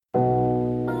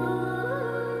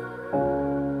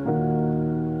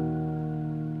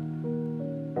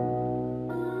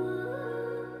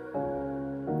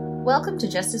Welcome to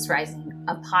Justice Rising,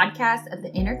 a podcast of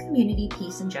the Inter-Community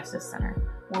Peace and Justice Center,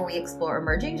 where we explore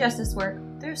emerging justice work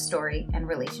through story and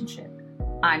relationship.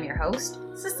 I'm your host,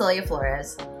 Cecilia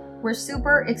Flores. We're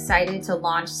super excited to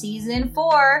launch season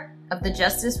 4 of the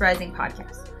Justice Rising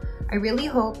podcast. I really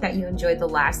hope that you enjoyed the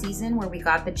last season where we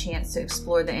got the chance to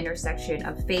explore the intersection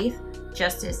of faith,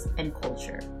 justice, and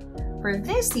culture. For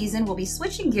this season, we'll be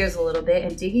switching gears a little bit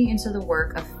and digging into the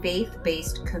work of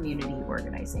faith-based community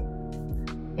organizing.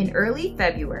 In early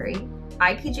February,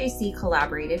 IPJC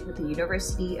collaborated with the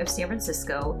University of San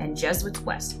Francisco and Jesuits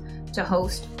West to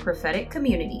host Prophetic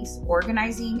Communities,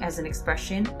 organizing as an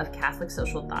expression of Catholic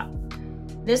social thought.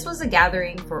 This was a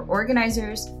gathering for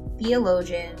organizers,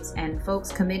 theologians, and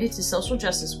folks committed to social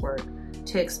justice work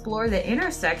to explore the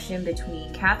intersection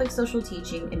between Catholic social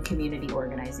teaching and community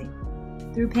organizing.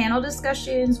 Through panel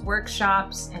discussions,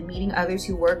 workshops, and meeting others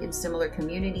who work in similar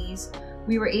communities,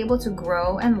 we were able to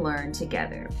grow and learn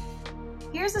together.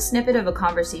 Here's a snippet of a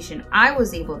conversation I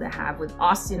was able to have with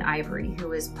Austin Ivory,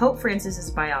 who is Pope Francis's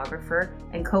biographer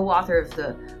and co-author of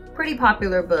the pretty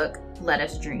popular book, Let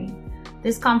Us Dream.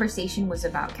 This conversation was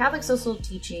about Catholic social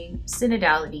teaching,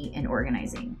 synodality, and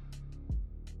organizing.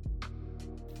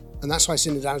 And that's why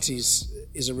synodality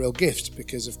is a real gift,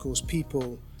 because of course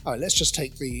people, let's just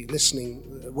take the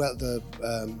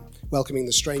welcoming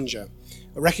the stranger,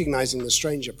 recognizing the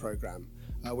stranger program,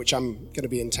 which I'm going to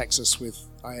be in Texas with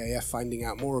IAF finding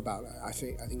out more about. I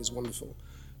think is wonderful.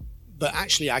 But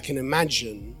actually I can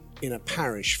imagine in a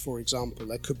parish, for example,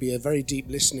 there could be a very deep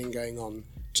listening going on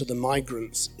to the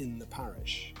migrants in the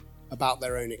parish about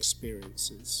their own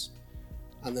experiences.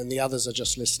 And then the others are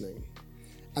just listening.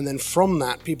 And then from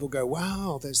that, people go,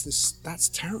 wow, there's this, that's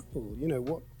terrible. You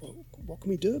know, what can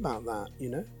we do about that, you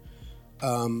know?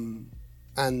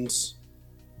 And,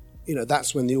 you know,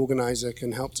 that's when the organizer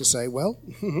can help to say, well,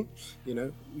 you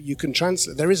know, you can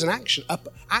translate. There is an action.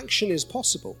 Action is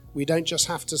possible. We don't just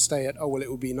have to stay at, oh, well, it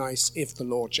would be nice if the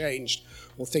law changed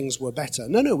or things were better.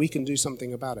 No, we can do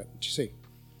something about it. Do you see?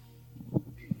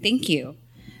 Thank you.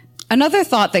 Another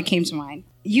thought that came to mind.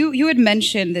 You had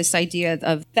mentioned this idea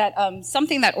of that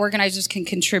something that organizers can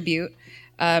contribute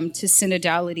to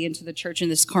synodality into the church in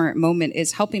this current moment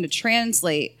is helping to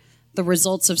translate the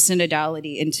results of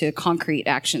synodality into concrete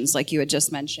actions, like you had just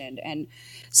mentioned. And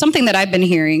something that I've been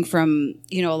hearing from,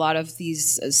 you know, a lot of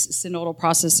these synodal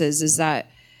processes is that,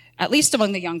 at least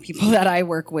among the young people that I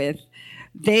work with,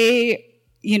 they,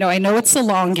 you know, I know it's a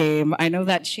long game. I know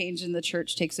that change in the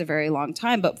church takes a very long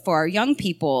time, but for our young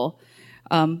people,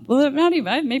 well, not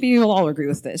even, maybe you'll all agree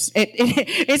with this.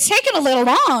 It's taken a little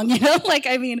long, you know, like,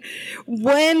 I mean,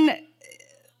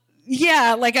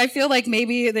 I feel like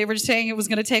maybe they were saying it was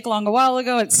going to take long a while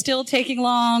ago. It's still taking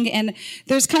long. And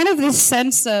there's kind of this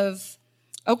sense of,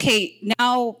 okay,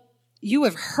 now you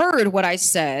have heard what I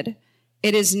said.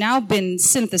 It has now been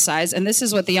synthesized. And this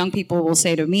is what the young people will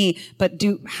say to me, but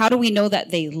how do we know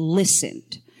that they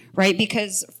listened? Right?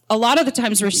 Because a lot of the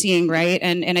times we're seeing, right,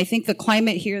 and I think the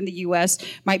climate here in the U.S.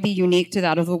 might be unique to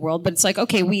that of the world, but it's like,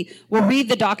 okay, we'll read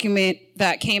the document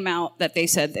that came out that they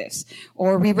said this,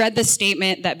 or we read the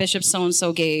statement that Bishop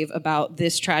so-and-so gave about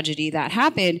this tragedy that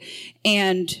happened,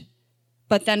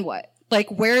 but then what? Like,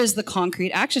 where is the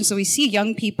concrete action? So we see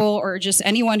young people or just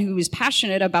anyone who is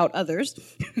passionate about others,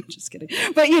 just kidding,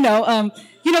 but you know,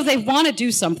 they want to do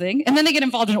something, and then they get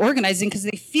involved in organizing because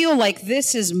they feel like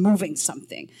this is moving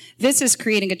something. This is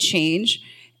creating a change,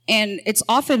 and it's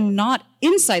often not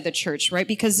inside the church, right?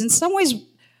 Because in some ways,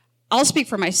 I'll speak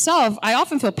for myself, I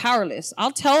often feel powerless.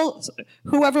 I'll tell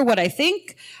whoever what I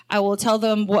think. I will tell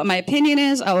them what my opinion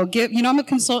is. I will give, you know, I'm a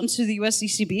consultant to the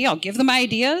USCCB. I'll give them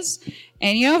ideas.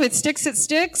 And, you know, if it sticks, it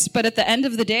sticks. But at the end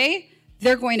of the day,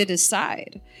 they're going to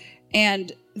decide.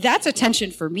 And that's a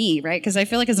tension for me, right? Because I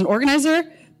feel like as an organizer,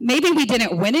 maybe we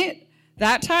didn't win it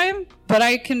that time, but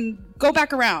I can go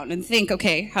back around and think,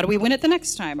 okay, how do we win it the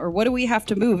next time? Or what do we have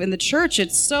to move? In the church,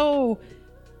 it's so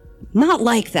not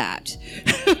like that.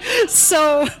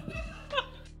 So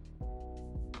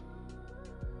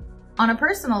on a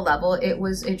personal level, it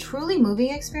was a truly moving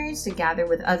experience to gather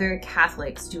with other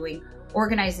Catholics doing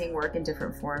organizing work in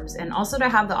different forms, and also to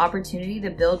have the opportunity to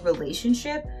build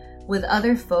relationship with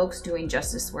other folks doing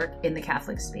justice work in the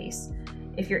Catholic space.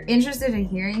 If you're interested in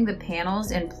hearing the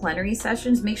panels and plenary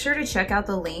sessions, make sure to check out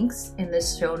the links in the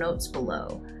show notes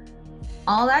below.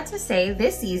 All that to say,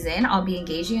 this season, I'll be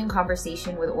engaging in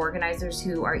conversation with organizers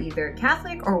who are either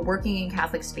Catholic or working in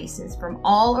Catholic spaces from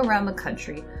all around the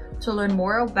country to learn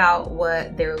more about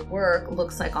what their work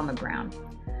looks like on the ground.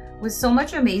 With so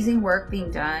much amazing work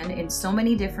being done in so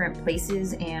many different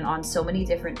places and on so many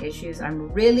different issues,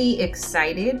 I'm really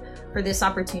excited for this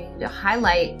opportunity to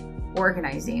highlight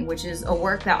organizing, which is a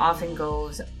work that often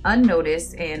goes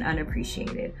unnoticed and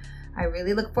unappreciated. I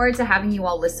really look forward to having you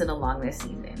all listen along this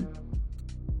season.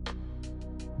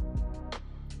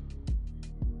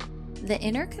 The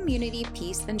Inner Community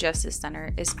Peace and Justice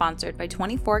Center is sponsored by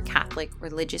 24 Catholic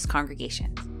religious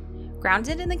congregations.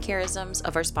 Grounded in the charisms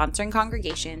of our sponsoring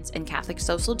congregations and Catholic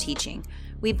social teaching,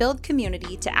 we build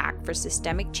community to act for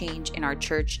systemic change in our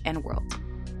church and world.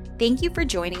 Thank you for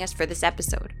joining us for this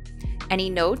episode. Any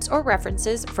notes or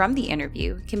references from the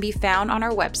interview can be found on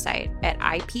our website at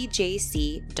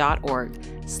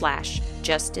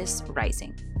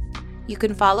ipjc.org/justicerising. You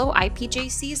can follow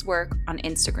IPJC's work on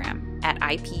Instagram at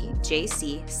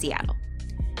IPJC Seattle.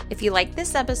 If you like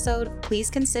this episode, please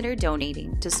consider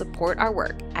donating to support our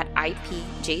work at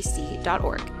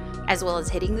ipjc.org, as well as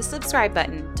hitting the subscribe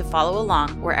button to follow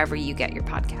along wherever you get your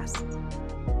podcasts.